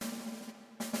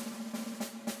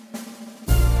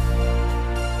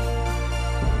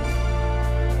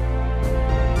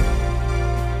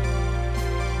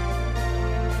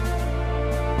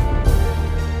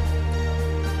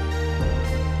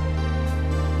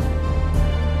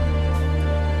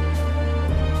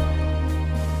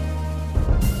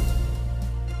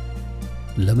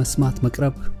ለመስማት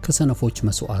መቅረብ ከሰነፎች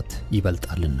መስዋዕት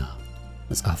ይበልጣልና።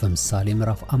 መጽሐፈ ምሳሌ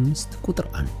ምዕራፍ 5 ቁጥር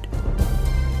 1።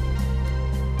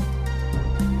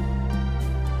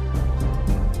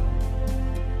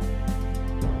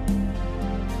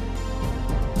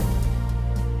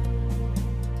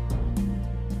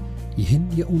 ይህን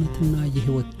የእውነትና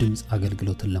የሕይወት ድምጽ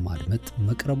አገልግሎትን ለማድመጥ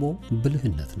መቅረቦ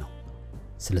ብልህነት ነው።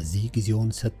 ስለዚህ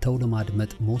ጊዜውን ሰጥተው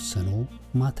ለማድመጥ መወሰኖ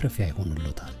ማትረፊያ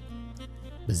ይሆንልዎታል።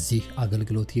 በዚህ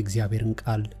አገልግሎት የእግዚአብሔርን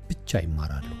ቃል ብቻ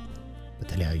ይማራሉ።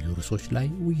 በተለያዩ ርዕሶች ላይ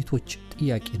ውይይቶች፣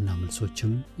 ጥያቄና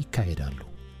መልሶችም ይካሄዳሉ።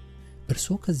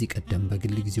 እርስዎ ከዚህ ቀደም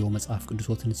በግል ጊዜው መጽሐፍ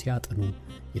ቅዱሶትን ሲያጠኑ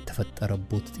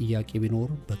የተፈጠረቦት ጥያቄ ቢኖር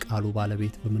በቃሉ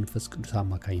ባለቤት በመንፈስ ቅዱስ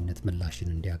አማካኝነት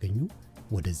ምላሽን እንዲያገኙ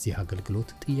ወደዚህ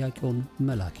አገልግሎት ጥያቄውን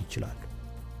መላክ ይችላሉ።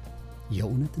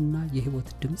 የእውነትና የሕይወት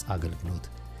ድምጽ አገልግሎት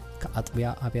ከአጥቢያ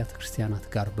አብያተ ክርስቲያናት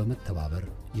ጋር በመተባበር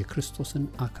የክርስቶስን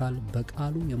አካል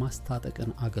በቃሉ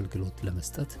የማስታጠቅን አገልግሎት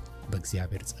ለመስጠት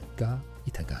በእግዚአብሔር ጸጋ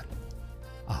ይተጋል።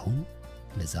 አሁን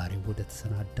ለዛሬው ወደ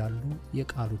ተሰናዳሉ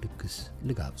የቃሉ ድግስ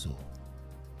ልጋብዞ።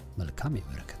 መልካም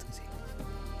የበረከት ጊዜ።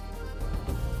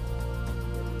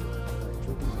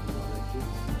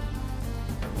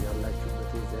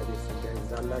 ያላችሁበት እግዚአብሔር ጸጋ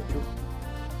ይብዛላችሁ።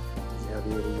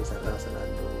 እግዚአብሔር እየሰራ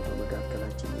ስላለው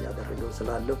በመካከላችን ያደረገው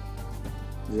ስላለው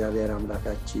እግዚአብሔር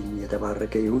አምላካችን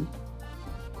የተባረከ ይሁን።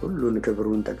 ሁሉን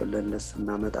ክብሩን ጠቅልለን ለሱ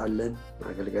እናመጣለን።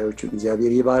 አገልጋዮቹን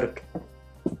እግዚአብሔር ይባርክ።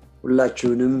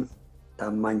 ሁላችሁንም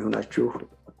ታማኝ ሆናችሁ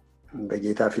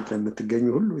በጌታ ፊት ለምትገኙ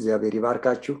ሁሉ እግዚአብሔር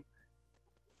ይባርካችሁ።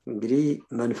 እንግዲህ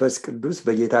መንፈስ ቅዱስ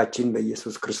በጌታችን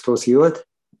በኢየሱስ ክርስቶስ ሕይወት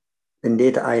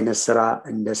እንዴት አይነት ሥራ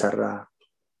እንደሰራ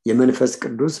የመንፈስ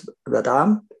ቅዱስ በጣም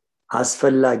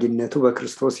አስፈላጊነቱ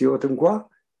በክርስቶስ ሕይወት እንኳን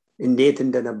እንዴት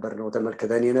እንደነበር ነው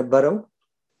ተመልክተን የነበረው።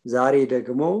 ዛሬ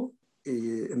ደግሞ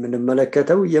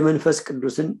የምንመለከተው የመንፈስ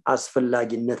ቅዱስን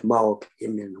አስፈላጊነት ማወቅ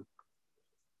የሚል ነው።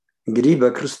 እንግዲህ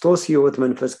በክርስቶስ ሕይወት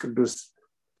መንፈስ ቅዱስ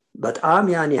በጣም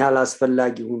ያን ያህል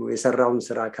አስፈላጊ ሆኖ የሰራውን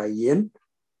ሥራ ካየን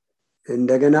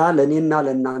እንደገና ለኔና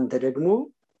ለናንተ ደግሞ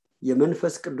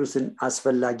የመንፈስ ቅዱስን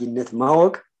አስፈላጊነት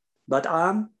ማወቅ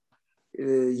በጣም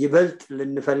ይበልጥ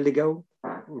ልንፈልገው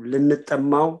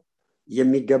ልንጠማው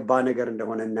የሚገባ ነገር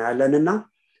እንደሆነ እናያለንና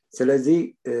ስለዚህ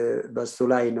በሱ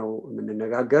ላይ ነው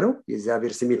የምንነጋገረው።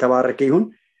 የእግዚአብሔር ስም የተባረከ ይሁን።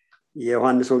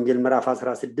 የዮሐንስ ወንጌል ምዕራፍ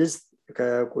 16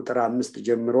 ከቁጥር 5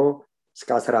 ጀምሮ እስከ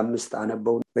 15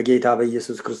 አነበው። በጌታ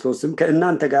በኢየሱስ ክርስቶስም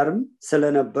ከእናንተ ጋርም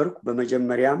ስለነበርኩ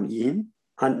በመጀመሪያም ይህን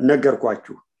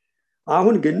ነገርኳችሁ።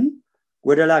 አሁን ግን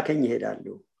ወደ ላከኝ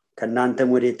እሄዳለሁ፣ ከእናንተም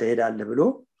ወዴት ትሄዳለህ ብሎ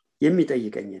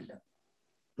የሚጠይቀኝ የለም።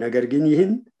 ነገር ግን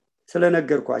ይህን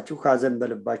ስለነገርኳችሁ ሐዘን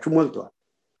በልባችሁ ሞልቷል።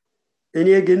 እኔ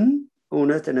ግን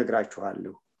እውነት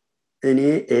እነግራችኋለሁ፣ እኔ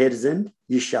እሄድ ዘንድ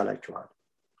ይሻላችኋል።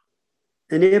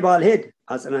 እኔ ባልሄድ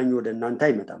አጽናኝ ወደ እናንተ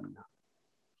አይመጣምና፣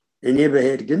 እኔ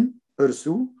በሄድ ግን እርሱ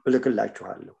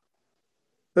እልክላችኋለሁ።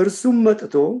 እርሱም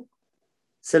መጥቶ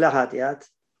ስለ ኃጢአት፣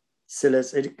 ስለ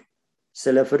ጽድቅ፣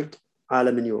 ስለ ፍርድ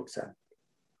ዓለምን ይወቅሳል።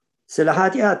 ስለ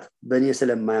ኃጢአት በእኔ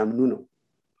ስለማያምኑ ነው።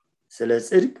 ስለ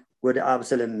ጽድቅ ወደ አብ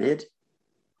ስለምሄድ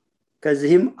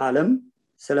ከዚህም ዓለም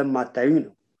ስለማታዩኝ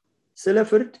ነው። ስለ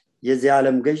ፍርድ የዚህ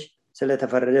ዓለም ገዥ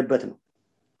ስለተፈረደበት ነው።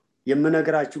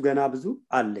 የምነግራችሁ ገና ብዙ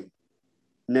አለኝ፣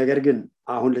 ነገር ግን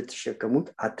አሁን ልትሸከሙት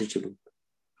አትችሉም።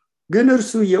 ግን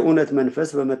እርሱ የእውነት መንፈስ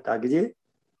በመጣ ጊዜ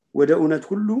ወደ እውነት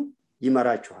ሁሉ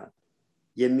ይመራችኋል።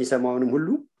 የሚሰማውንም ሁሉ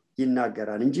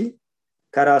ይናገራል እንጂ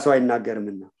ከራሱ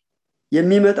አይናገርምና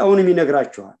የሚመጣውንም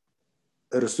ይነግራችኋል።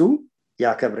 እርሱ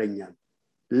ያከብረኛል።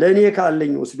 ለእኔ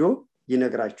ካለኝ ወስዶ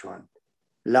ይነግራችኋል።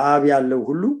 ለአብ ያለው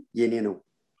ሁሉ የኔ ነው።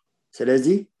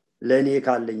 ስለዚህ ለእኔ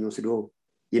ካለኝ ወስዶ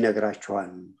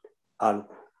ይነግራችኋል አልኩ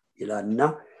ይላልና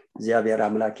እግዚአብሔር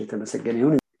አምላክ የተመሰገነ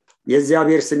ይሁን።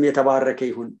 የእግዚአብሔር ስም የተባረከ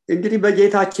ይሁን። እንግዲህ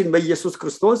በጌታችን በኢየሱስ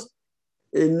ክርስቶስ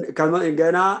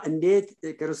ገና እንዴት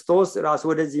ክርስቶስ ራስ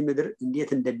ወደዚህ ምድር እንዴት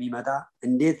እንደሚመጣ፣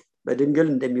 እንዴት በድንግል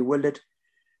እንደሚወለድ፣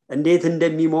 እንዴት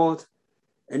እንደሚሞት፣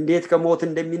 እንዴት ከሞት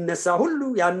እንደሚነሳ ሁሉ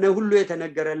ያነ ሁሉ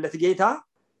የተነገረለት ጌታ፣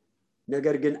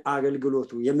 ነገር ግን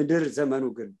አገልግሎቱ የምድር ዘመኑ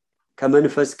ግን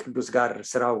ከመንፈስ ቅዱስ ጋር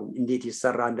ስራው እንዴት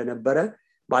ይሰራ እንደነበረ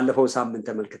ባለፈው ሳምንት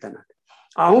ተመልክተናል።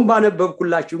 አሁን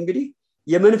ባነበብኩላችሁ እንግዲህ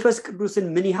የመንፈስ ቅዱስን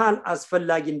ምን ያህል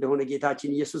አስፈላጊ እንደሆነ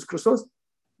ጌታችን ኢየሱስ ክርስቶስ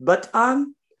በጣም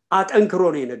አጠንክሮ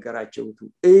ነው የነገራቸው።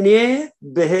 እኔ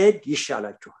በሄድ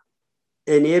ይሻላችኋል፣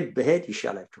 እኔ በሄድ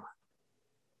ይሻላችኋል።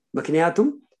 ምክንያቱም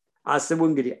አስቡ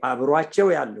እንግዲህ አብሯቸው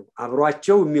ያለው፣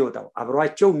 አብሯቸው የሚወጣው፣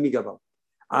 አብሯቸው የሚገባው፣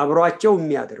 አብሯቸው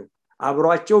የሚያድረው፣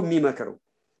 አብሯቸው የሚመክረው፣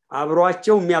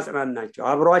 አብሯቸው የሚያጽናናቸው፣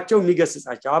 አብሯቸው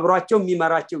የሚገስጻቸው፣ አብሯቸው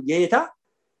የሚመራቸው ጌታ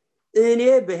እኔ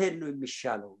በሄድ ነው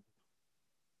የሚሻለው።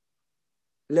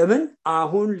 ለምን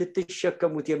አሁን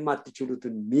ልትሸከሙት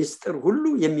የማትችሉትን ሚስጥር ሁሉ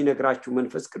የሚነግራችሁ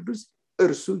መንፈስ ቅዱስ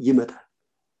እርሱ ይመጣል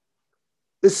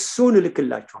እሱን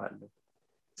ልክላችኋለሁ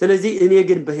ስለዚህ እኔ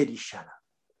ግን በሄድ ይሻላል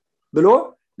ብሎ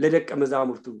ለደቀ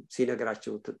መዛሙርቱ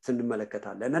ሲነግራቸው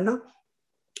እንመለከታለንና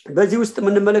በዚህ ውስጥ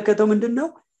ምን እንመለከተው ምንድነው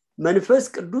መንፈስ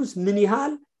ቅዱስ ምን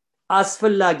ያህል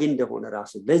አስፈላጊ እንደሆነ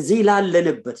ራሱ ለዚህ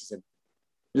ላለንበት ዘመን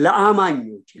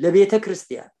ለአማኞች ለቤተ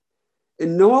ክርስቲያን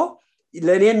እነሆ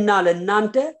ለኔና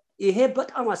ለናንተ ይሄ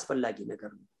በጣም አስፈላጊ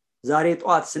ነገር ነው ዛሬ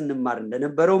ጧት ስንማር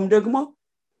እንደነበረውም ደግሞ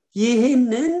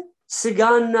ይህንን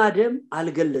ስጋና ደም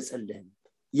አልገለጸልህም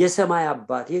የሰማይ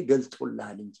አባቴ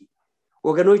ገልጦልሃል እንጂ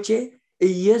ወገኖቼ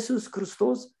ኢየሱስ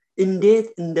ክርስቶስ እንዴት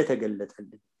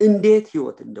እንደተገለጠልን እንዴት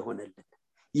ህይወት እንደሆነልን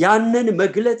ያንን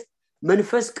መግለጥ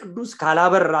መንፈስ ቅዱስ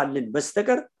ካላበራልን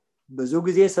በስተቀር ብዙ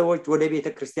ጊዜ ሰዎች ወደ ቤተ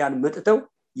ክርስቲያን መጥተው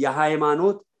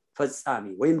የሃይማኖት ፈጻሚ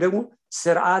ወይም ደግሞ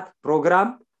ስርዓት ፕሮግራም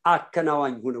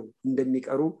አከናዋኝ ሆነው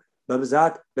እንደሚቀሩ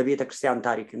በብዛት በቤተ ክርስቲያን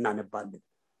ታሪክ እናነባለን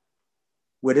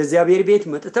ወደ እግዚአብሔር ቤት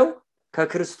መጥተው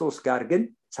ከክርስቶስ ጋር ግን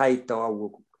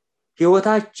ሳይተዋወቁ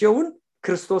ህይወታቸውን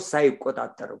ክርስቶስ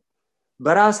ሳይቆጣጠረው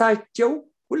በራሳቸው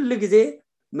ሁሉ ጊዜ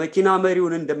መኪና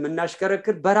መሪውን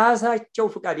እንደምናሽከረክር በራሳቸው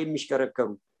ፍቃድ የሚሽከረከሩ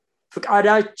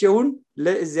ፍቃዳቸውን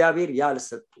ለእግዚአብሔር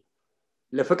ያልሰጡ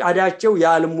ለፍቃዳቸው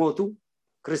ያልሞቱ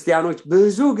ክርስቲያኖች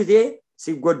ብዙ ጊዜ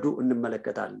ሲጎዱ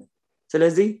እንመለከታለን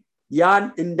ስለዚህ ያን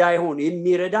እንዳይሆን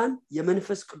የሚረዳን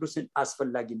የመንፈስ ቅዱስን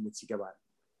አስፈላጊነት ሲገባል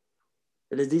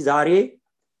ስለዚህ ዛሬ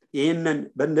ይሄንን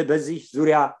በዚህ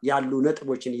ዙሪያ ያሉ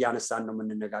ነጥቦችን ያነሳን ነው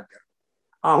የምንነጋገረው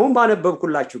አሁን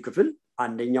ባነበብኩላችሁ ክፍል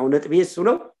አንደኛው ነጥብ እሱ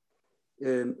ነው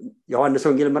ዮሐንስ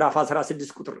ወንጌል ምዕራፍ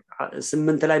 16 ቁጥር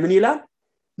 8 ላይ ምን ይላል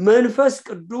መንፈስ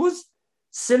ቅዱስ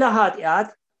ስለ ኃጢአት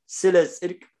ስለ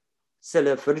ጽድቅ ስለ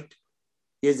ፍርድ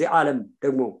የዚህ ዓለም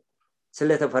ደግሞ ስለ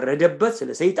ተፈረደበት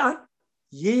ስለ ሰይጣን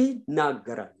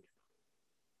ይናገራል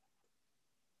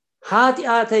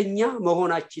ኃጢአተኛ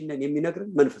መሆናችንን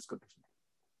የሚነግረን መንፈስ ቅዱስ ነው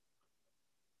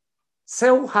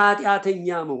ሰው ኃጢአተኛ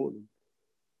መሆኑ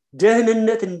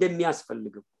ደህንነት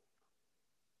እንደሚያስፈልገው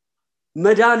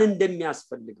መዳን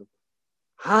እንደሚያስፈልገው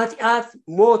ኃጢአት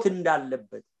ሞት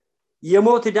እንዳለበት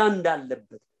የሞት ዕዳ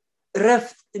እንዳለበት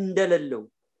ረፍት እንደሌለው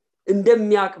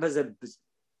እንደሚያቅበዘብዝ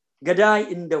ገዳይ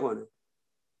እንደሆነ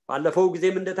ባለፈው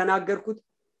ጊዜም እንደተናገርኩት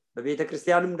በቤተ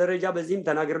ክርስቲያንም ደረጃ በዚህም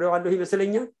ተናግሬዋለሁ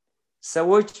ይመስለኛል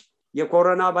ሰዎች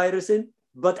የኮሮና ቫይረስን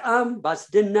በጣም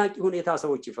ባስደናቂ ሁኔታ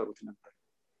ሰዎች ይፈሩት ነበር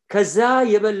ከዛ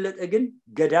የበለጠ ግን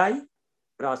ገዳይ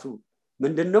ራሱ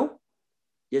ምንድነው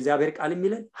የእግዚአብሔር ቃል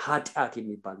የሚለን ኃጢአት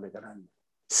የሚባል ነገር አለ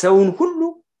ሰውን ሁሉ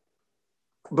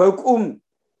በቁም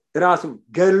ራሱ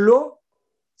ገሎ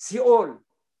ሲኦል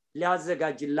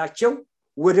ሊያዘጋጅላቸው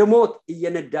ወደ ሞት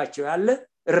እየነዳቸው ያለ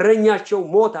እረኛቸው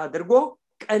ሞት አድርጎ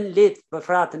ቀን ሌት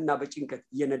በፍርሃትና በጭንቀት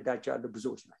እየነዳቸው ያሉ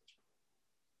ብዙዎች ናቸው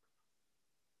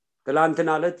ትላንትና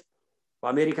ዕለት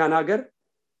በአሜሪካን ሀገር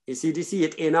የሲዲሲ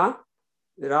የጤና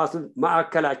ራሱ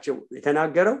ማዕከላቸው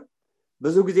የተናገረው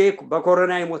ብዙ ጊዜ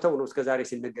በኮሮና የሞተው ነው እስከዛሬ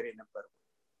ሲነገር የነበረው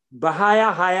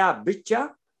በ2020 ብቻ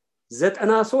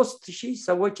 93000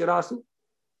 ሰዎች ራሱ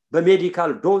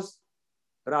በሜዲካል ዶዝ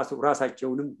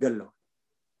ራሳቸውንም ገለዋል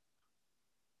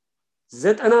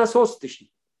 93000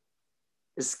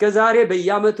 እስከዛሬ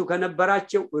በየአመቱ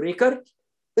ከነበራቸው ሪከርድ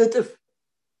እጥፍ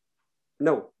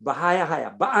ነው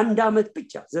በ2020 በአንድ አመት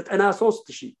ብቻ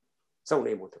 93000 ሰው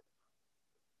ነው የሞተው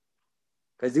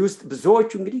ከዚህ ውስጥ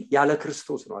ብዙዎቹ እንግዲህ ያለ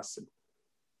ክርስቶስ ነው አስቡ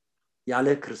ያለ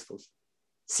ክርስቶስ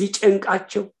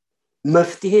ሲጨንቃቸው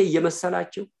መፍትሄ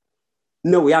እየመሰላቸው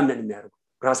ነው ያንን የሚያደርጉ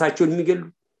ራሳቸውን የሚገሉ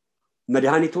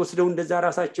መድኃኒት ወስደው እንደዛ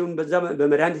ራሳቸውን በዛ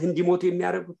በመድኃኒት እንዲሞቱ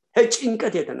የሚያደርጉ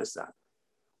ጭንቀት የተነሳ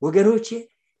ወገኖቼ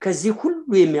ከዚህ ሁሉ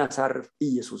የሚያሳርፍ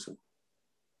ኢየሱስ ነው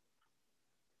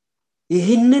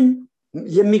ይህንን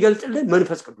የሚገልጥልን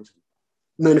መንፈስ ቅዱስ ነው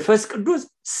መንፈስ ቅዱስ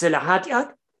ስለ ኃጢአት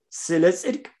ስለ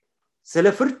ጽድቅ ስለ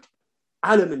ፍርድ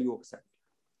ዓለምን ይወቅሳል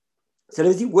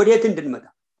ስለዚህ ወዴት እንድንመጣ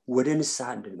ወደ ንስሐ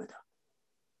እንድንመጣ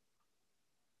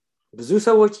ብዙ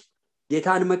ሰዎች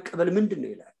ጌታን መቀበል ምንድነው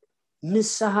ይላል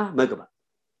ንስሐ መግባት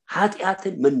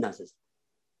ኃጢአትን መናዘዝ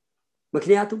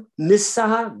ምክንያቱም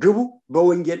ንስሐ ግቡ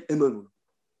በወንጌል እመኑ ነው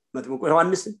መጥምቁ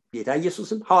ዮሐንስ ጌታ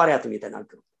ኢየሱስም ሐዋርያትም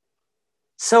የተናገሩት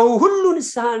ሰው ሁሉ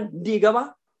ንስሐ እንዲገባ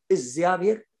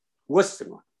እግዚአብሔር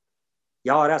ወስኗል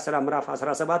የሐዋርያት ሥራ ምዕራፍ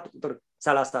 17 ቁጥር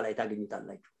 30 ላይ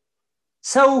ታገኙታላችሁ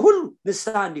ሰው ሁሉ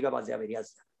ንስሐ እንዲገባ እግዚአብሔር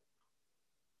ያዛል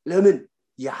ለምን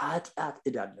የኃጢአት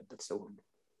ዕዳ አለበት ሰው ሁሉ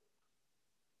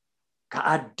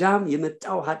ከአዳም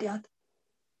የመጣው ኃጢአት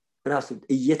ራሱ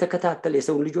እየተከታተለ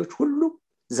የሰው ልጆች ሁሉ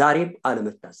ዛሬም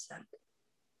አለመታሰል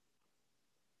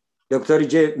ዶክተር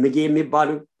ጄ ሚጌ የሚባሉ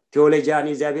ቴዎሎጂያን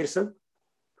የእግዚአብሔር ሰው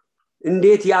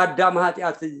እንዴት የአዳም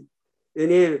ኃጢአት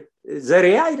እኔ ዘሬ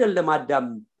አይደለም አዳም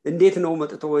እንዴት ነው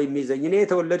መጥቶ የሚይዘኝ እኔ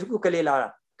ተወለድኩ ከሌላ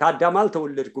ከአዳም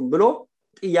አልተወለድኩም ብሎ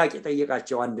ጥያቄ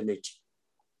ጠየቃቸው አንድ ነጭ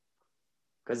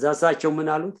ከዛ እሳቸው ምን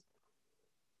አሉት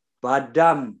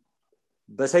በአዳም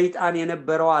በሰይጣን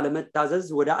የነበረው አለመታዘዝ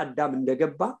ወደ አዳም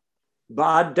እንደገባ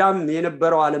በአዳም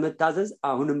የነበረው አለመታዘዝ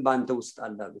አሁንም ባንተ ውስጥ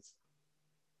አለ አሉት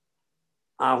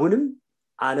አሁንም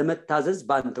አለመታዘዝ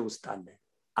ባንተ ውስጥ አለ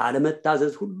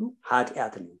አለመታዘዝ ሁሉ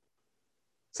ኃጢአት ነው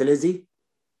ስለዚህ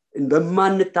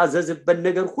በማንታዘዝበት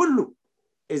ነገር ሁሉ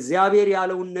እግዚአብሔር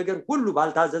ያለውን ነገር ሁሉ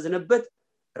ባልታዘዝንበት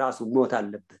ራሱ ሞት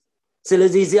አለበት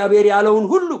ስለዚህ እግዚአብሔር ያለውን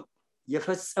ሁሉ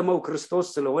የፈጸመው ክርስቶስ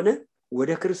ስለሆነ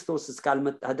ወደ ክርስቶስ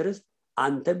እስካልመጣ ድረስ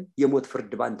አንተም የሞት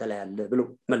ፍርድ ባንተ ላይ አለ ብለው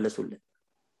መለሱልን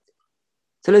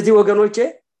ስለዚህ ወገኖቼ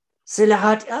ስለ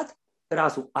ኃጢአት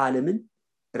ራሱ ዓለምን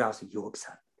ራሱ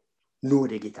ይወቅሳል ነው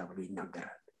ወደ ጌታ ብሎ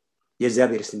ይናገራል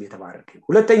የእግዚአብሔር ስም የተባረከ ይሁን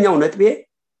ሁለተኛው ነጥቤ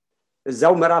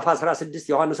እዛው ምዕራፍ 16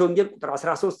 ዮሐንስ ወንጌል ቁጥር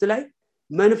 13 ላይ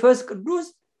መንፈስ ቅዱስ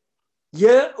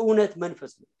የእውነት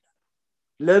መንፈስ ነው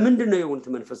ለምንድን ነው የእውነት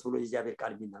መንፈስ ብሎ የእግዚአብሔር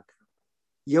ቃል የሚናገረው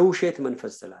የውሸት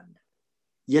መንፈስ ስላለ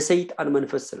የሰይጣን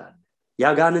መንፈስ ስላለ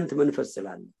ያጋንንት መንፈስ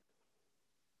ስላለ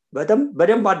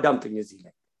በደንብ አዳምጡኝ እዚህ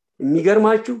ላይ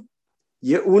የሚገርማችሁ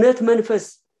የእውነት መንፈስ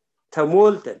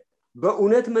ተሞልተን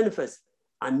በእውነት መንፈስ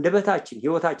አንደበታችን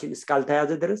ህይወታችን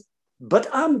እስካልተያዘ ድረስ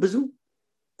በጣም ብዙ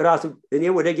ራሱ እኔ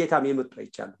ወደ ጌታም የመጡ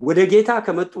አይቻሉ ወደ ጌታ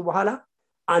ከመጡ በኋላ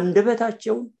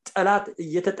አንደበታቸው ጠላት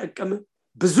እየተጠቀመ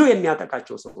ብዙ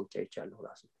የሚያጠቃቸው ሰዎች አይቻሉ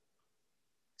ራሱ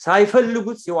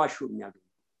ሳይፈልጉት ሲዋሹ የሚያገኙ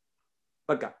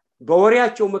በቃ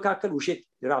በወሬያቸው መካከል ውሸት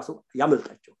ራሱ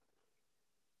ያመልጣቸው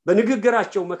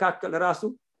በንግግራቸው መካከል ራሱ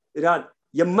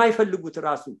የማይፈልጉት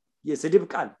ራሱ የስድብ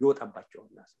ቃል ይወጣባቸው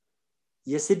ራሱ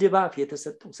የስድብ አፍ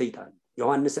የተሰጠው ሰይጣን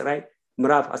ዮሐንስ ራእይ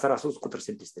ምዕራፍ 13 ቁጥር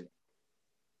 6 ላይ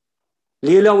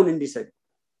ሌላውን እንዲሰድ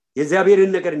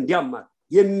የእግዚአብሔርን ነገር እንዲያማር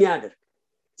የሚያደርግ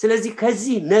ስለዚህ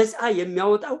ከዚህ ነፃ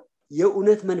የሚያወጣው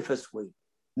የእውነት መንፈስ ወይ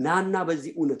ናና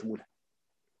በዚህ እውነት ሙላ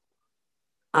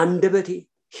አንደበቴ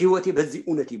ህይወቴ በዚህ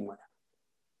እውነት ይሞላ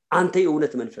አንተ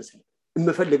የእውነት መንፈስ ነህ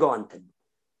እምፈልገው አንተ ነህ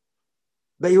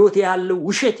በህይወቴ ያለው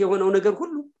ውሸት የሆነው ነገር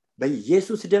ሁሉ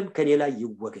በኢየሱስ ደም ከኔ ላይ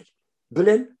ይወገድ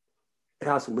ብለን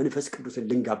ራሱ መንፈስ ቅዱስን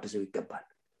ልንጋብዘው ይገባል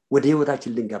ወደ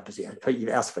ህይወታችን ልንጋብዘው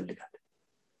ያስፈልጋል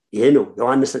ይሄ ነው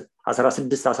ዮሐንስ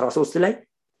 16:13 ላይ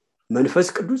መንፈስ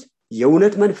ቅዱስ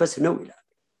የእውነት መንፈስ ነው ይላል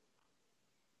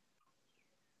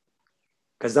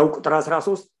ከዛው ቁጥር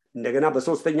 13 እንደገና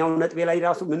በሶስተኛው ነጥቤ ላይ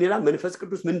ራሱ ምን ይላል መንፈስ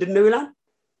ቅዱስ ምንድነው ይላል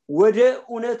ወደ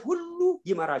እውነት ሁሉ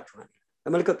ይመራችኋል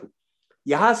ተመልከቱ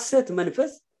የሐሰት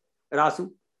መንፈስ ራሱ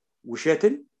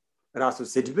ውሸትን ራሱ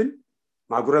ስድብን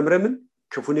ማጉረምረምን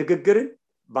ክፉ ንግግርን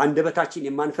በአንደበታችን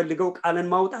የማንፈልገው ቃልን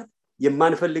ማውጣት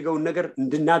የማንፈልገውን ነገር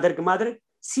እንድናደርግ ማድረግ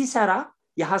ሲሰራ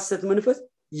የሐሰት መንፈስ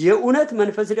የእውነት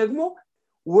መንፈስ ደግሞ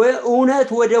ወእውነት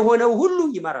ወደ ሆነው ሁሉ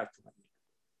ይመራችኋል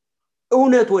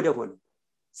እውነት ወደ ሆነው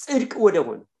ጽድቅ ወደ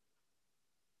ሆነው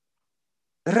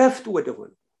ረፍት ወደ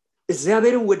ሆነው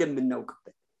እግዚአብሔርን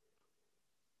ወደምናውቅበት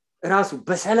ራሱ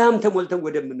በሰላም ተሞልተን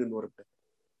ወደምንኖርበት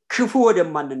ክፉ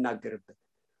ወደማንናገርበት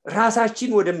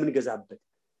ራሳችን ወደምንገዛበት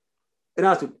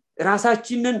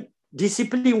ራሳችንን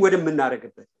ዲሲፕሊን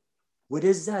ወደምናረግበት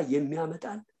ወደዛ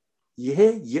የሚያመጣን ይሄ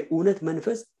የእውነት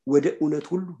መንፈስ ወደ እውነት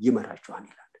ሁሉ ይመራችኋል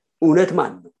ይላል እውነት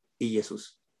ማን ነው ኢየሱስ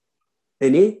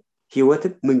እኔ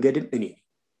ህይወትም መንገድም እኔ ነኝ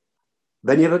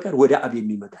በእኔ በቀር ወደ አብ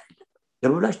የሚመጣ የለም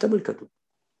ለብላችሁ ተመልከቱ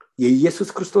የኢየሱስ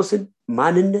ክርስቶስን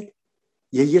ማንነት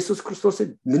የኢየሱስ ክርስቶስን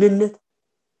ምንነት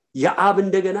የአብ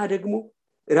እንደገና ደግሞ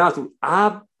ራሱ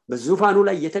አብ በዙፋኑ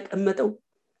ላይ የተቀመጠው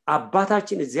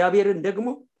አባታችን እግዚአብሔርን ደግሞ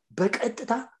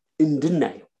በቀጥታ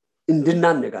እንድናየው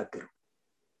እንድናነጋግረው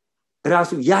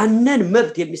ራሱ ያንን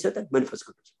መብት የሚሰጠን መንፈስ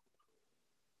ቅዱስ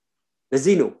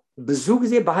እዚህ ነው ብዙ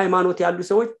ጊዜ በሃይማኖት ያሉ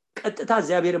ሰዎች ቀጥታ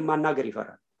እግዚአብሔርን ማናገር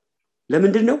ይፈራሉ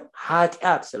ለምንድነው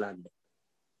ኃጢአት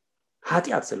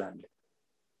ስላለ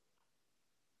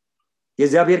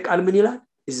የእግዚአብሔር ቃል ምን ይላል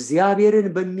እግዚአብሔርን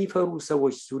በሚፈሩ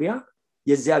ሰዎች ዙሪያ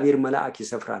የእግዚአብሔር መላእክት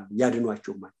ይሰፍራሉ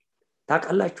ያድኗቸውማል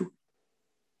ታውቃላችሁ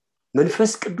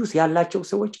መንፈስ ቅዱስ ያላቸው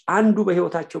ሰዎች አንዱ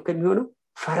በህይወታቸው ከሚሆነው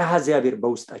ፈራሃ እግዚአብሔር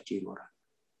በውስጣቸው ይኖራል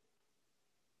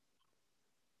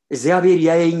እግዚአብሔር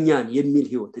ያየኛል የሚል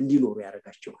ህይወት እንዲኖሩ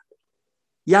ያደርጋቸዋል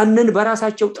ያንን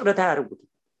በራሳቸው ጥረት አያደርጉት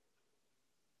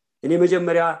እኔ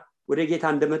መጀመሪያ ወደ ጌታ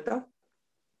እንደመጣው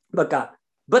በቃ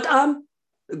በጣም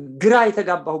ግራ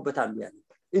የተጋባሁበት አሉ ያ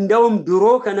ነበር እንደውም ድሮ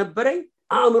ከነበረኝ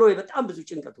አእምሮዬ በጣም ብዙ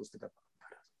ጭንቀት ውስጥ ገባ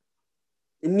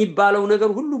የሚባለው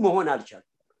ነገር ሁሉ መሆን አልቻለም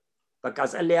በቃ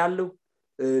ጸልያለሁ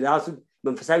ራሱ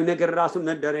መንፈሳዊ ነገር ራሱ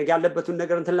መደረግ ያለበትን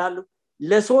ነገር እንትላለው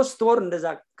ለ3 ወር እንደዛ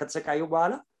ከተሰቃየው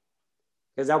በኋላ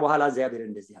ከዛ በኋላ እግዚአብሔር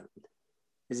እንደዚህ አልኩት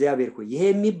እግዚአብሔር ሆይ ይሄ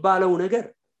የሚባለው ነገር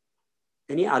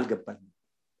እኔ አልገባኝም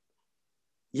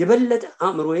የበለጠ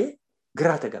አእምሮዬ ግራ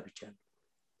ተጋብቻለሁ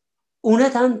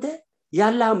እውነት አንተ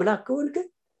ያለ አምላክ ከሆንክ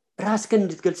ራስህን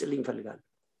እንድትገልጽልኝ ፈልጋለሁ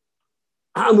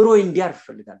አእምሮዬ እንዲያርፍ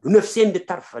ፈልጋለሁ ነፍሴ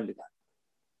እንድታርፍ ፈልጋለሁ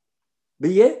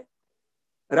ብዬ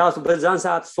ራሱ በዛን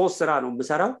ሰዓት 3 ስራ ነው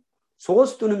የምሰራው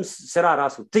 3ቱንም ስራ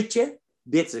ራሱ ትቼ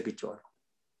ቤት ዘግቼዋለሁ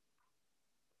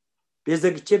ቤት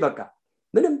ዘግቼ በቃ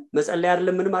ምንም መጸለይ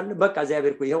አይደለም ምንም አለ በቃ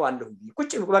እግዚአብሔር እኮ ይሄው አለሁ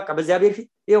ቁጭ በቃ በእግዚአብሔር ፊት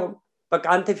ይሄው በቃ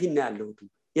አንተ ፊት ነው ያለሁት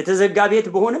የተዘጋ ቤት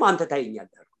በሆነም አንተ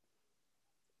ታየኛለህ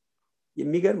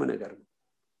የሚገርም ነገር ነው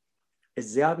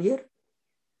እግዚአብሔር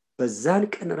በዛን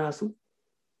ቀን ራሱ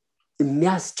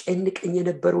የሚያስጨንቀኝ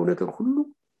የነበረው ነገር ሁሉ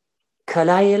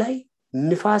ከላይ ላይ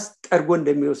ንፋስ ጠርጎ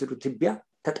እንደሚወስዱ ትቢያ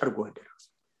ተጠርጎ አደረሰ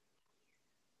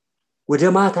ወደ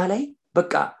ማታ ላይ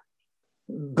በቃ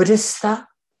በደስታ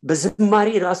በዝማሬ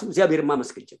ራሱ እግዚአብሔር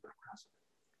ማመስገን ጀመርኩ ራሱ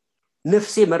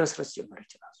ነፍሴ መረስረስ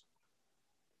ጀመረች ራሱ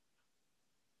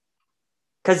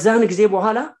ከዛን ጊዜ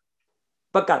በኋላ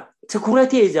በቃ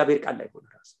ትኩረቴ የእግዚአብሔር ቃል ላይ ሆነ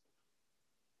ራሱ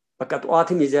በቃ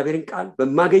ጧትም የእግዚአብሔርን ቃል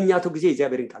በማገኛቱ ጊዜ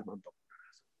የእግዚአብሔርን ቃል ማንበብ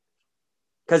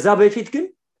ከዛ በፊት ግን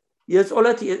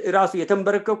የጾለት ራሱ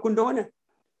የተንበረከኩ እንደሆነ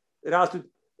ራሱ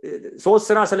 3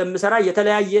 ስራ ስለምሰራ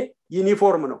የተለያየ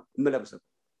ዩኒፎርም ነው የምለብሰው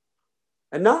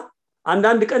እና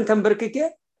አንዳንድ ቀን ተንበርክኬ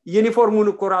ዩኒፎርሙን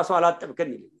እኮ ራሱ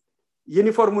አላጠብከኝ ይላል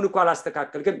ዩኒፎርሙን እኮ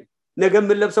አላስተካከልከኝ ነገ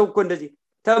የምለብሰው እኮ እንደዚህ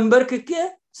ተንበርክኬ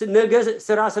ነገ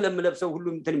ስራ ስለምለብሰው ሁሉ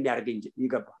እንትን የሚያርገኝ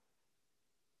ይገባ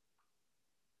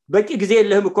በቂ ጊዜ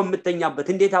የለህም እኮ የምተኛበት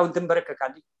እንዴት አሁን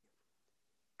ተንበረከካለህ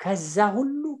ከዛ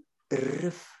ሁሉ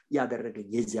እርፍ ያደረገኝ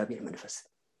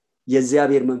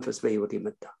የእግዚአብሔር መንፈስ በህይወቴ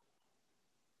መጣ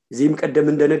እዚህም ቀደም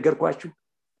እንደነገርኳችሁ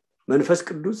መንፈስ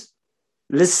ቅዱስ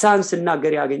ልሳን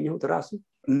ስናገር ያገኘሁት ራሱ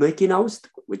መኪና ውስጥ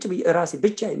ቁጭ ራሴ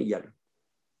ብቻዬን እያለሁ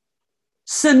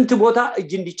ስንት ቦታ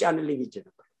እጅ እንዲጫንልኝ ሄጄ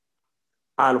ነበር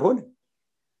አልሆነ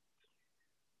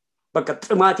በቃ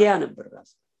ጥማቴያ ነበር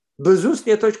ራሱ ብዙ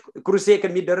ስቴቶች ክሩሴ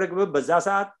ከሚደረግበት በዛ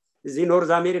ሰዓት እዚህ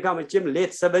ኖርዝ አሜሪካ መቼም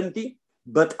ሌት 70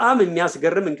 በጣም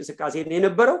የሚያስገርም እንቅስቃሴ ነው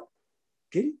የነበረው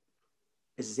ግን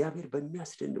እግዚአብሔር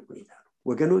በሚያስደንቅ ሁኔታ ነው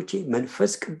ወገኖቼ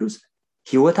መንፈስ ቅዱስ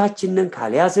ህይወታችንን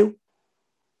ካልያዘው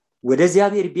ወደ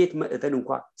እግዚአብሔር ቤት መጥተን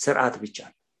እንኳን ስርዓት ብቻ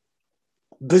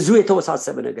ብዙ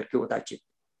የተወሳሰበ ነገር ህይወታችን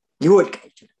ሊወድቅ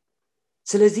አይችልም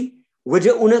ስለዚህ ወደ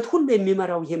እውነት ሁሉ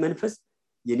የሚመራው ይሄ መንፈስ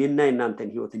የኔና የናንተን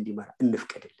ህይወት እንዲመራ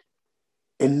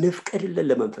እንፍቀድልን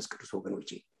ለመንፈስ ቅዱስ ወገኖቼ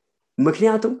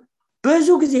ምክንያቱም ብዙ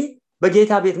ጊዜ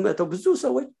በጌታ ቤት መጥተው ብዙ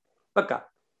ሰዎች በቃ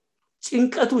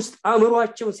ጭንቀት ውስጥ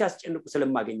አእምሮአቸውን ሲያስጨንቁ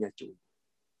ስለማገኛቸው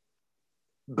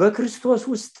በክርስቶስ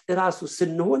ውስጥ ራሱ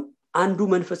ስንሆን አንዱ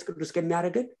መንፈስ ቅዱስ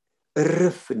ከሚያደርገን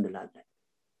እርፍ እንላለን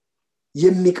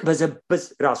የሚቅበዘበዝ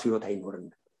ራሱ ህይወት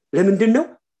አይኖርንም ለምንድነው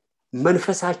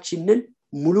መንፈሳችንን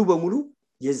ሙሉ በሙሉ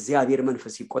የእግዚአብሔር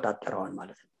መንፈስ ይቆጣጠራዋል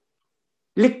ማለት ነው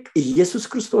ልክ ኢየሱስ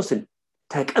ክርስቶስን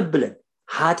ተቀብለን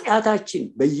ኃጢያታችን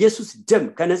በኢየሱስ ደም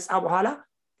ከነጻ በኋላ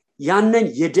ያንን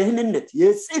የደህንነት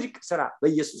የጽድቅ ስራ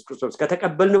በኢየሱስ ክርስቶስ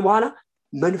ከተቀበልን በኋላ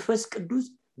መንፈስ ቅዱስ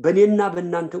በእኔና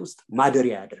በእናንተ ውስጥ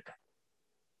ማደሪያ ያደርጋል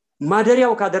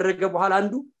ማደሪያው ካደረገ በኋላ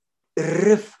አንዱ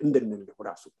እርፍ እንድንል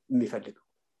ራሱ የሚፈልገው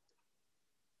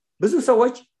ብዙ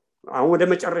ሰዎች አሁን ወደ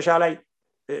መጨረሻ ላይ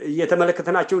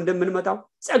እየተመለከተናቸው እንደምንመጣው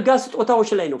ጸጋ ስጦታዎች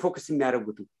ላይ ነው ፎከስ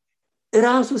የሚያደርጉት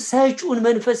ራሱ ሰጪውን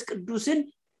መንፈስ ቅዱስን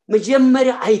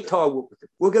መጀመሪያ አይተዋወቁትም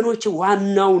ወገኖች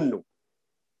ዋናውን ነው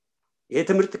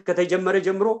የትምህርት ከተጀመረ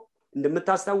ጀምሮ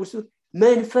እንደምታስታውሱት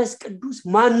መንፈስ ቅዱስ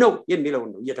ማን ነው የሚለው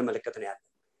ነው እየተመለከተን ያለው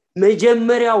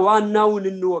መጀመሪያ ዋናውን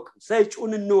እንወቀው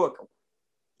ሰጪውን እንወቀው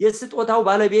የስጦታው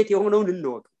ባለቤት የሆነውን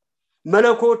እንወቀው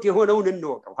መለኮት የሆነውን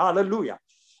እንወቀው ሃሌሉያ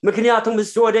ምክንያቱም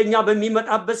እሱ ወደኛ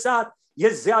በሚመጣበት ሰዓት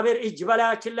የእግዚአብሔር እጅ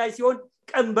በላያችን ላይ ሲሆን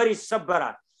ቀንበር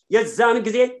ይሰበራል የዛን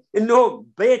ጊዜ እነሆ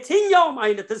በየትኛውም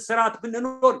አይነት እስራት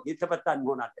ብንኖር የተፈታን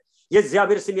እንሆናለን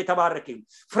የእግዚአብሔር ስም የተባረከ ይሁን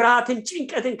ፍርሃትን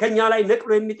ጭንቀትን ከኛ ላይ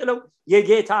ነቅሎ የሚጥለው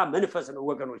የጌታ መንፈስ ነው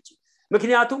ወገኖች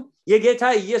ምክንያቱም የጌታ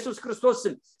ኢየሱስ ክርስቶስ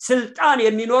ስልጣን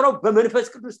የሚኖረው በመንፈስ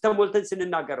ቅዱስ ተሞልተን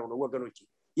ስንናገረው ነው ወገኖች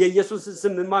የኢየሱስ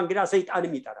ስም ማንግዳ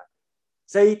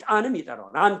ሰይጣንም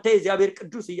ይጠራዋል አንተ የእግዚአብሔር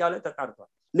ቅዱስ እያለ ተጣርቷል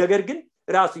ነገር ግን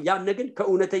ራሱ ያን ግን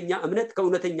ከእውነተኛ እምነት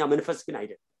ከእውነተኛ መንፈስ ግን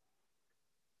አይደለም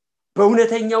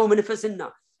በእውነተኛው መንፈስና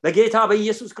በጌታ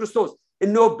በኢየሱስ ክርስቶስ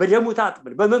እነሆ በደሙ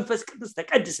ታጥበን በመንፈስ ቅዱስ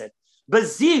ተቀድሰን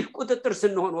በዚህ ቁጥጥር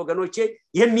ስንሆን ወገኖቼ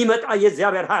የሚመጣ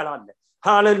የእግዚአብሔር ኃይል አለ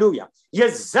ሃሌሉያ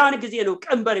የዛን ጊዜ ነው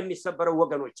ቀንበር የሚሰበረው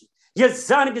ወገኖቼ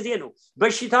የዛን ጊዜ ነው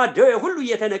በሽታ ደዌ ሁሉ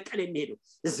እየተነቀለ የሚሄደው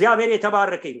እግዚአብሔር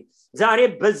የተባረከ ይሁን ዛሬ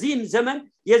በዚህም ዘመን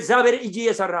የእግዚአብሔር እጅ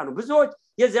እየሰራ ነው ብዙዎች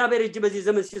የእግዚአብሔር እጅ በዚህ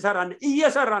ዘመን ሲሰራ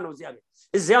እየሰራ ነው እግዚአብሔር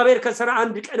እግዚአብሔር ከሥራ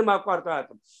አንድ ቀን ማቋርጦ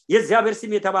አያውቅም የእግዚአብሔር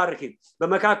ስም የተባረከ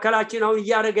በመካከላችን አሁን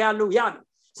ያረጋ ያለው ያ ነው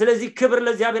ስለዚህ ክብር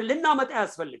ለእግዚአብሔር ልናመጣ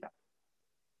ያስፈልጋል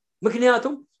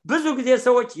ምክንያቱም ብዙ ጊዜ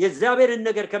ሰዎች የእግዚአብሔርን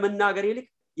ነገር ከመናገር ይልቅ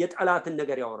የጠላትን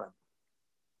ነገር ያወራሉ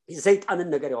የሰይጣንን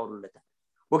ነገር ያወሩለታል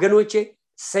ወገኖቼ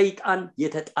ሰይጣን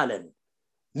የተጣለ ነው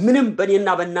ምንም በእኔና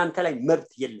በእናንተ ላይ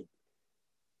መብት የለም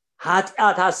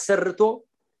ኃጢአት አሰርቶ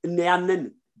ያንን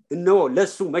እነሆ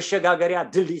ለሱ መሸጋገሪያ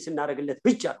ድልድይ ስናደርግለት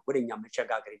ብቻ ወደኛ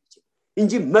መሸጋገር ይችላል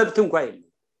እንጂ መብት እንኳን የለም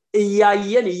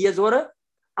እያየን እየዞረ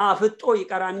አፍጦ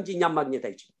ይቀራን እንጂ እኛም ማግኘት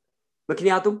አይችልም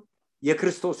ምክንያቱም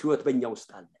የክርስቶስ ሕይወት በእኛ ውስጥ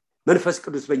አለ መንፈስ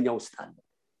ቅዱስ በእኛ ውስጥ አለ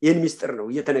ይህን ምስጢር ነው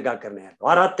እየተነጋገርን ያለው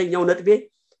አራተኛው ነጥቤ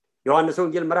ዮሐንስ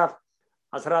ወንጌል ምዕራፍ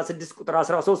 16 ቁጥር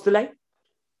 13 ላይ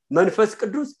መንፈስ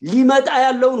ቅዱስ ሊመጣ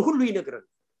ያለውን ሁሉ ይነግረናል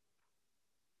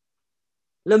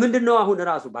ለምንድን ነው አሁን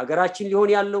ራሱ በአገራችን ሊሆን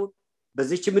ያለው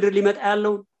በዚህች ምድር ሊመጣ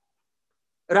ያለው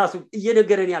ራሱ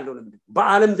እየነገረን ያለው ለምንድን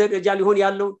በዓለም ደረጃ ሊሆን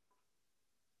ያለው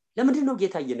ለምንድን ነው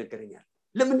ጌታ እየነገረን ያለው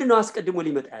ለምንድን ነው አስቀድሞ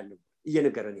ሊመጣ ያለው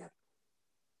እየነገረን ያለው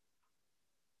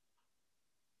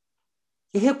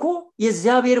ይሄኮ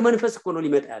የእግዚአብሔር መንፈስ እኮ ነው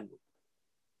ሊመጣ ያለው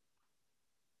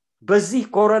በዚህ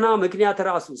ኮሮና ምክንያት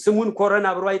ራሱ ስሙን ኮሮና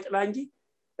ብሎ አይጥላ እንጂ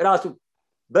ራሱ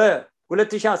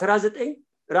በ2019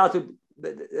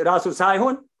 ራሱ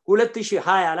ሳይሆን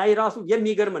 2020 ላይ ራሱ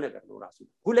የሚገርም ነገር ነው ራሱ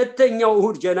ሁለተኛው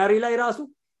እሁድ ጃንዋሪ ላይ ራሱ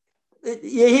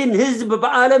ይሄን ህዝብ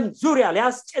በዓለም ዙሪያ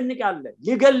ሊያስጨንቅ ያለ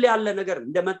ሊገል ያለ ነገር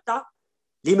እንደመጣ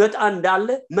ሊመጣ እንዳለ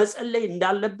መጸለይ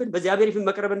እንዳለብን በእግዚአብሔር ፊት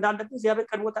መቅረብ እንዳለብን እግዚአብሔር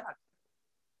ቀድሞ ተናገረ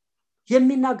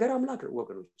የሚናገር አምላክ ነው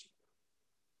ወገኖች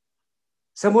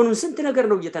ሰሞኑን ስንት ነገር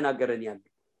ነው እየተናገረን ያለው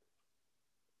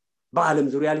በዓለም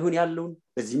ዙሪያ ሊሆን ያለው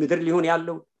በዚህ ምድር ሊሆን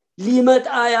ያለው ሊመጣ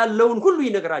ያለውን ሁሉ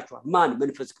ይነግራቸዋል ማን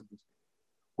መንፈስ ቅዱስ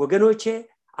ወገኖቼ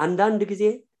አንዳንድ ጊዜ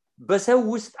በሰው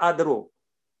ውስጥ አድሮ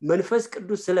መንፈስ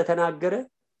ቅዱስ ስለተናገረ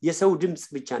የሰው ድምጽ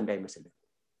ብቻ እንዳይመስልን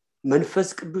መንፈስ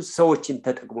ቅዱስ ሰዎችን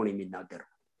ተጠቅሞ ነው የሚናገረው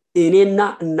እኔና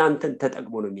እናንተን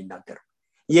ተጠቅሞ ነው የሚናገረው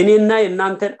የኔና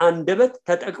የእናንተን አንደበት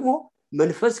ተጠቅሞ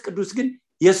መንፈስ ቅዱስ ግን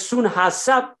የሱን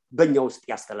ሐሳብ በእኛ ውስጥ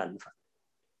ያስተላልፋል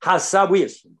ሐሳቡ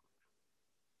የሱ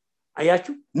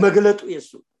አያችሁ መግለጡ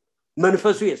የሱ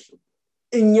መንፈሱ የሱ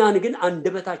እኛን ግን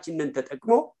አንደበታችንን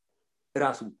ተጠቅሞ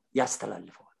ራሱ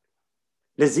ያስተላልፈዋል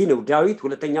ለዚህ ነው ዳዊት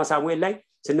ሁለተኛ ሳሙኤል ላይ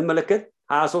ስንመለከት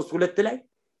 23:2 ላይ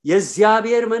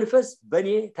የእግዚአብሔር መንፈስ በኔ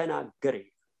ተናገረ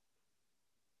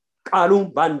ቃሉም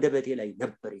ባንደበቴ ላይ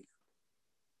ነበር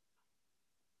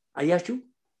አያችሁ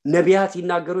ነቢያት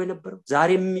ይናገሩ የነበረው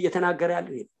ዛሬም እየተናገረ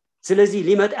ያለው ይሄ ስለዚህ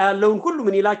ሊመጣ ያለውን ሁሉ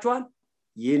ምን ይላችኋል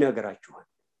ይነግራችኋል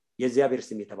የእግዚአብሔር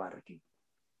ስም የተባረከ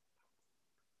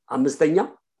አምስተኛ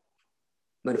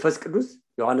መንፈስ ቅዱስ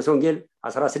ዮሐንስ ወንጌል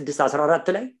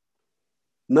 16:14 ላይ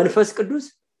መንፈስ ቅዱስ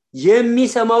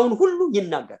የሚሰማውን ሁሉ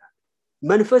ይናገራል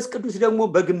መንፈስ ቅዱስ ደግሞ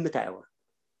በግምት አያወራም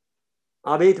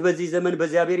አቤት በዚህ ዘመን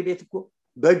በእግዚአብሔር ቤት እኮ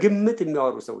በግምት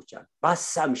የሚያወሩ ሰዎች አሉ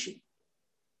በአሳምሽን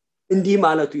እንዲህ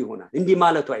ማለቱ ይሆናል እንዲህ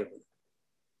ማለቱ አይሆንም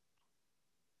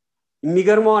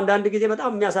የሚገርመው አንዳንድ ጊዜ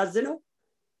በጣም የሚያሳዝነው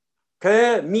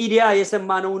ከሚዲያ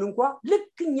የሰማነውን እንኳን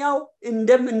ልክኛው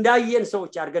እንዳየን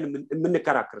ሰዎች አድርገን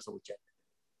የምንከራከር ሰዎች አሉ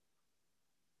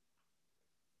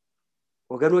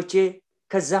ወገኖቼ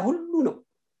ከዛ ሁሉ ነው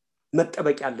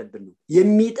መጠበቅ ያለብን ነው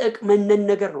የሚጠቅመንን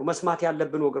ነገር ነው መስማት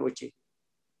ያለብን ወገኖቼ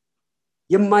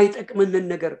የማይጠቅመንን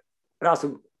ነገር ራሱ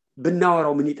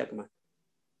ብናወራው ምን ይጠቅማል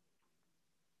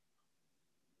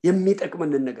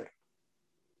የሚጠቅመንን ነገር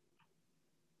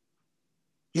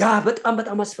ያ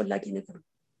በጣም አስፈላጊ ነገር ነው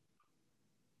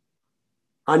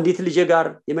አንዲት ልጅ ጋር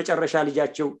የመጨረሻ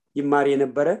ልጃቸው ይማር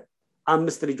የነበረ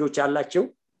 5 ልጆች አላቸው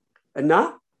እና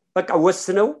በቃ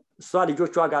ወስነው እሷ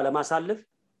ልጆቿ ጋር ለማሳለፍ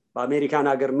በአሜሪካን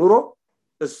ሀገር ኑሮ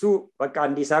እሱ በቃ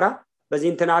እንዲሰራ በዚህ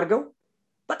እንትን አርገው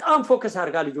በጣም ፎከስ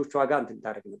አርጋ ልጆቿ ጋር እንትን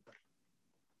ታደርግ ነበር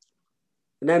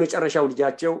እና የመጨረሻው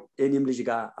ልጃቸው እኔም ልጅ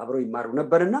ጋር አብረው ይማሩ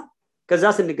ነበርና ከዛ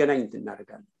ስንገናኝ እንትን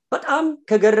እናደርጋለን በጣም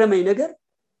ከገረመኝ ነገር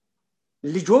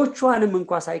ልጆቿንም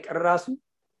እንኳን ሳይቀራሱ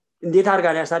እንዴት አርጋ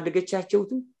ያሳደገቻቸው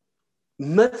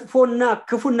መጥፎና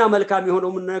ክፉና መልካም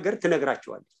የሆነው ነገር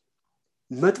ትነግራቸዋለች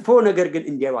መጥፎ ነገር ግን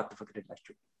እንዲያዩ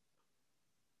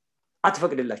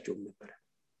አትፈቅድላቸውም ነበር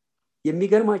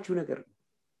የሚገርማችሁ ነገር ነው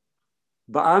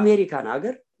በአሜሪካን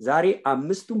ሀገር ዛሬ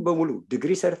 5ቱም በሙሉ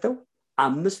ዲግሪ ሰርተው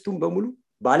 5ቱም በሙሉ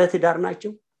ባለትዳር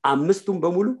ናቸው 5ቱም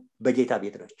በሙሉ በጌታ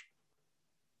ቤት ናቸው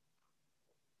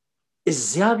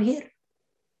እግዚአብሔር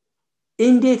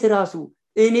እንዴት ራሱ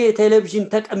እኔ ቴሌቪዥን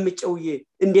ተቀምጨውዬ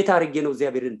እንዴት አርጌ ነው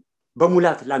እግዚአብሔርን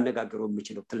በሙላት ላነጋገረው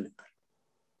የምችለው ትል ነበር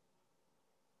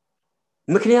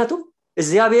ምክንያቱም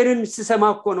እግዚአብሔርን ስሰማ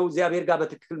እኮ ነው እግዚአብሔር ጋር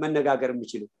በትክክል መነጋገር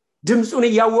የምችለው ድምጹን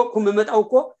ያወቅኩ መመጣው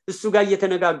እኮ እሱ ጋር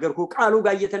እየተነጋገርኩ ቃሉ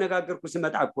ጋር እየተነጋገርኩ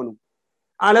ስመጣ እኮ ነው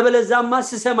አለበለዛማ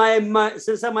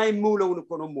ስሰማ የምውለውን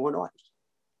እኮ ነው የምሆነው አለች።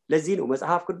 ለዚህ ነው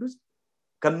መጽሐፍ ቅዱስ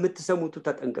ከምትሰሙቱ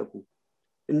ተጠንቀቁ።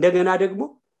 እንደገና ደግሞ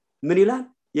ምን ይላል?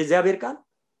 የእግዚአብሔር ቃል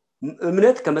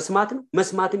እምነት ከመስማት ነው፣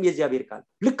 መስማትም የእግዚአብሔር ቃል።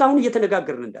 ልክ አሁን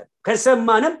እየተነጋገርን እንዳለ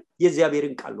ከሰማንም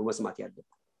የእግዚአብሔርን ቃል ነው መስማት ያለብን።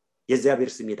 የእግዚአብሔር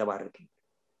ስም የተባረከ።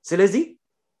 ስለዚህ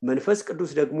መንፈስ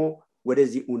ቅዱስ ደግሞ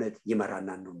ወደዚህ እውነት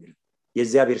ይመራናል ነው የሚለው።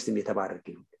 የእግዚአብሔር ስም የተባረከ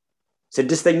ይሁን።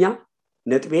 ስድስተኛ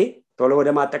ነጥቤ ቶሎ ወደ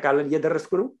ማጠቃለል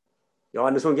እየደረስኩ ነው።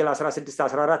 ዮሐንስ ወንጌል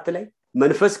 16:14 ላይ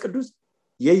መንፈስ ቅዱስ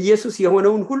የኢየሱስ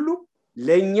የሆነውን ሁሉ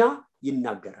ለኛ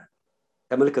ይናገራል።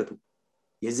 ተመልከቱ፣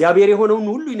 የእግዚአብሔር የሆነውን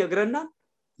ሁሉ ይነግረናል፣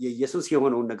 የኢየሱስ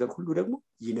የሆነውን ነገር ሁሉ ደግሞ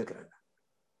ይነግረናል።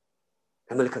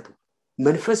 ተመልከቱ፣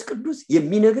 መንፈስ ቅዱስ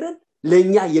የሚነግረን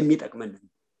ለኛ የሚጠቅመን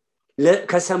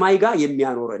ከሰማይ ጋር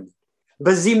የሚያኖረን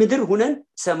በዚህ ምድር ሁነን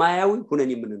ሰማያዊ ሁነን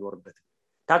የምንኖርበት።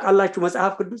 ታውቃላችሁ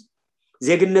መጽሐፍ ቅዱስ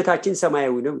ዜግነታችን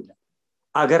ሰማያዊ ነው ይላል፣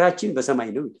 አገራችን በሰማይ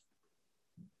ነው ይላል።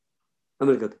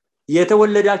 ተመልከቱ፣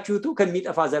 የተወለዳችሁት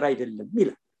ከሚጠፋ ዘር አይደለም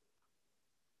ይላል፣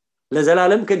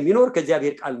 ለዘላለም ከሚኖር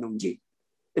ከእግዚአብሔር ቃል ነው እንጂ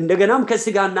እንደገናም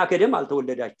ከስጋና ከደም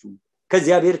አልተወለዳችሁም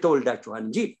ከእግዚአብሔር ተወልዳችኋል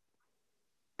እንጂ።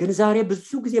 ግን ዛሬ ብዙ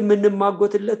ጊዜ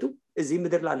የምንማጎትለቱ እዚህ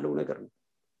ምድር ላለው ነገር ነው፣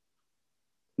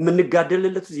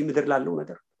 የምንጋደልለቱ እዚህ ምድር ላለው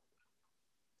ነገር።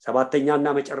 ሰባተኛና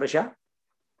መጨረሻ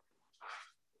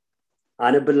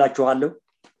አነብላችኋለሁ።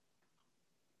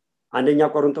 አንደኛ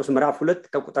ቆሮንቶስ ምዕራፍ 2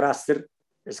 ከቁጥር 10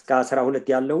 እስከ 12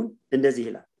 ያለውን እንደዚህ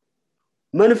ይላል።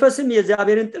 መንፈስም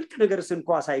የእግዚአብሔርን ጥልቅ ነገር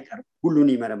እንኳ ሳይቀር ሁሉን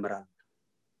ይመረምራል፣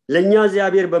 ለኛ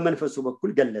እግዚአብሔር በመንፈሱ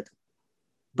በኩል ገለጠው።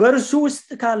 በእርሱ ውስጥ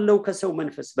ካለው ከሰው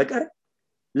መንፈስ በቀር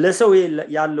ለሰው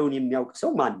ያለውን የሚያውቅ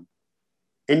ሰው ማን ነው?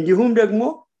 እንዲሁም ደግሞ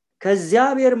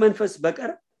ከእግዚአብሔር መንፈስ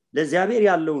በቀር ለእግዚአብሔር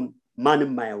ያለውን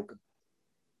ማንም አያውቅም።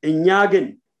 እኛ ግን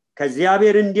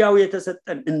ከእግዚአብሔር እንዲያው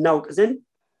የተሰጠን እናውቅ ዘንድ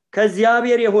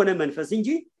ከእግዚአብሔር የሆነ መንፈስ እንጂ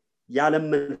ያለም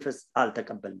መንፈስ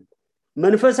አልተቀበልንም።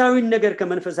 መንፈሳዊ ነገር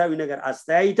ከመንፈሳዊ ነገር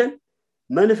አስተያይተን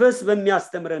መንፈስ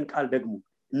በሚያስተምረን ቃል ደግሞ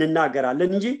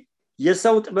እንናገራለን እንጂ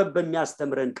የሰው ጥበብ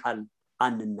በሚያስተምረን ቃል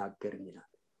አንናገርም ይላል።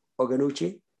 ወገኖቼ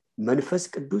መንፈስ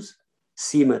ቅዱስ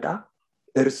ሲመጣ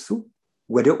እርሱ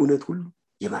ወደ እውነት ሁሉ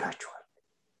ይመራችኋል።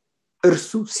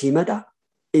 እርሱ ሲመጣ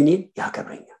እኔን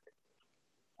ያከብረኛል።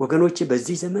 ወገኖቼ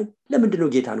በዚህ ዘመን ለምንድነው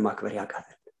ጌታን ማክበር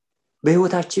ያቃተን?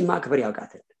 በህይወታችን ማክበር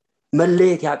ያቃተን፣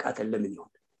 መለየት ያቃተን ለምን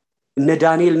ይሆን? እነ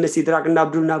ዳንኤል እነ ሲድራቅና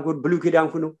አብደናጎ ብሉይ ኪዳን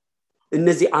ሆነው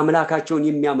እነዚህ አምላካቸውን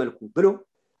የሚያመልኩ ብሎ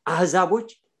አህዛቦች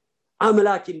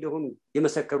አምላክ እንደሆኑ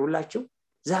የመሰከሩላቸው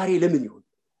ዛሬ ለምን ይሆን?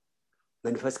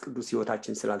 መንፈስ ቅዱስ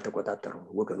ህይወታችን ስላልተቆጣጠረው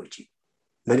ነው ወገኖቼ።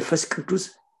 መንፈስ ቅዱስ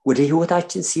ወደ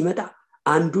ህይወታችን ሲመጣ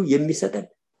አንዱ የሚሰጠን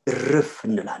እርፍ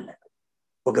እንላለን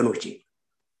ወገኖቼ።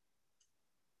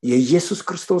 የኢየሱስ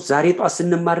ክርስቶስ ዛሬ ጧት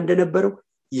ስንማር እንደነበረው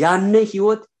ያነ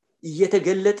ህይወት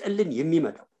እየተገለጠልን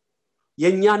የሚመጣው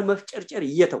የኛን መፍጨርጨር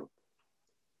እየተው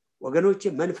ወገኖቼ።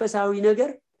 መንፈሳዊ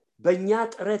ነገር በእኛ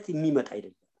ጥረት የሚመጣ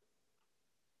አይደለም፣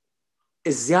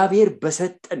 እግዚአብሔር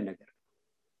በሰጠን ነገር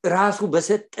ራሱ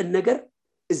በሰጠን ነገር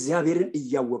እግዚአብሔርን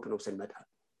እያወቅነው ስንመጣ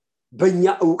በእኛ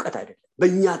ዕውቀት አይደለም፣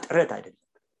 በእኛ ጥረት አይደለም።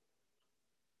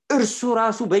 እርሱ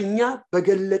ራሱ በእኛ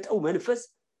በገለጠው መንፈስ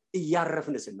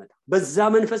እያረፍን ስንመጣ፣ በዛ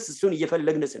መንፈስ እሱን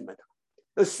እየፈለግን ስንመጣ፣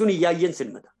 እሱን እያየን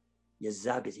ስንመጣ የዛ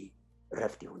ጊዜ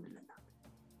ረፍት ይሆንልናል።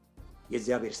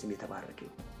 የእግዚአብሔር ስም የተባረከ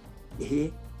ይሁን። ይሄ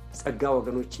ጸጋ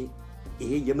ወገኖቼ፣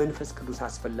 ይሄ የመንፈስ ቅዱስ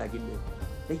አስፈላጊነት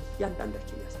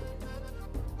ለእያንዳንዳችን ያስፈልጋል።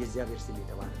 የእግዚአብሔር ስም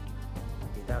የተባረከ።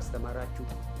 ጌታ አስተማራችሁ፣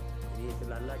 እኔ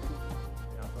ትላላችሁ።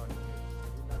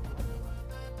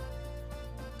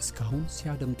 እስካሁን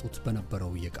ሲያደምጡት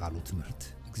በነበረው የቃሉ ትምህርት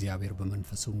እግዚአብሔር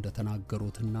በመንፈሱ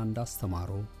እንደተናገሩትና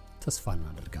እንዳስተማረው ተስፋ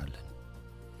እናደርጋለን።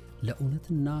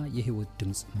 ለእውነትና የሕይወት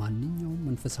ድምጽ ማንኛውም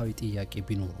መንፈሳዊ ጥያቄ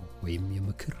ቢኖሩ ወይም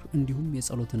የምክር እንዲሁም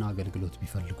የጸሎትን አገልግሎት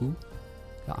ቢፈልጉ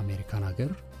ለአሜሪካን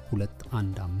ሀገር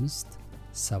 215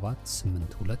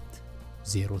 782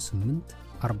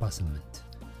 0848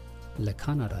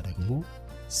 ለካናዳ ደግሞ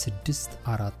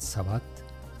 647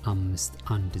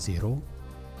 510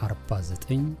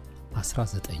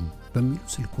 4919 በሚሉ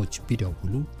ስልኮች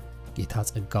ቢደውሉ ጌታ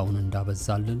ጸጋውን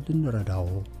እንዳበዛልን ልንረዳው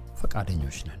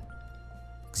ፈቃደኞች ነን።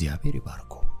 እግዚአብሔር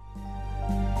ይባርኩ።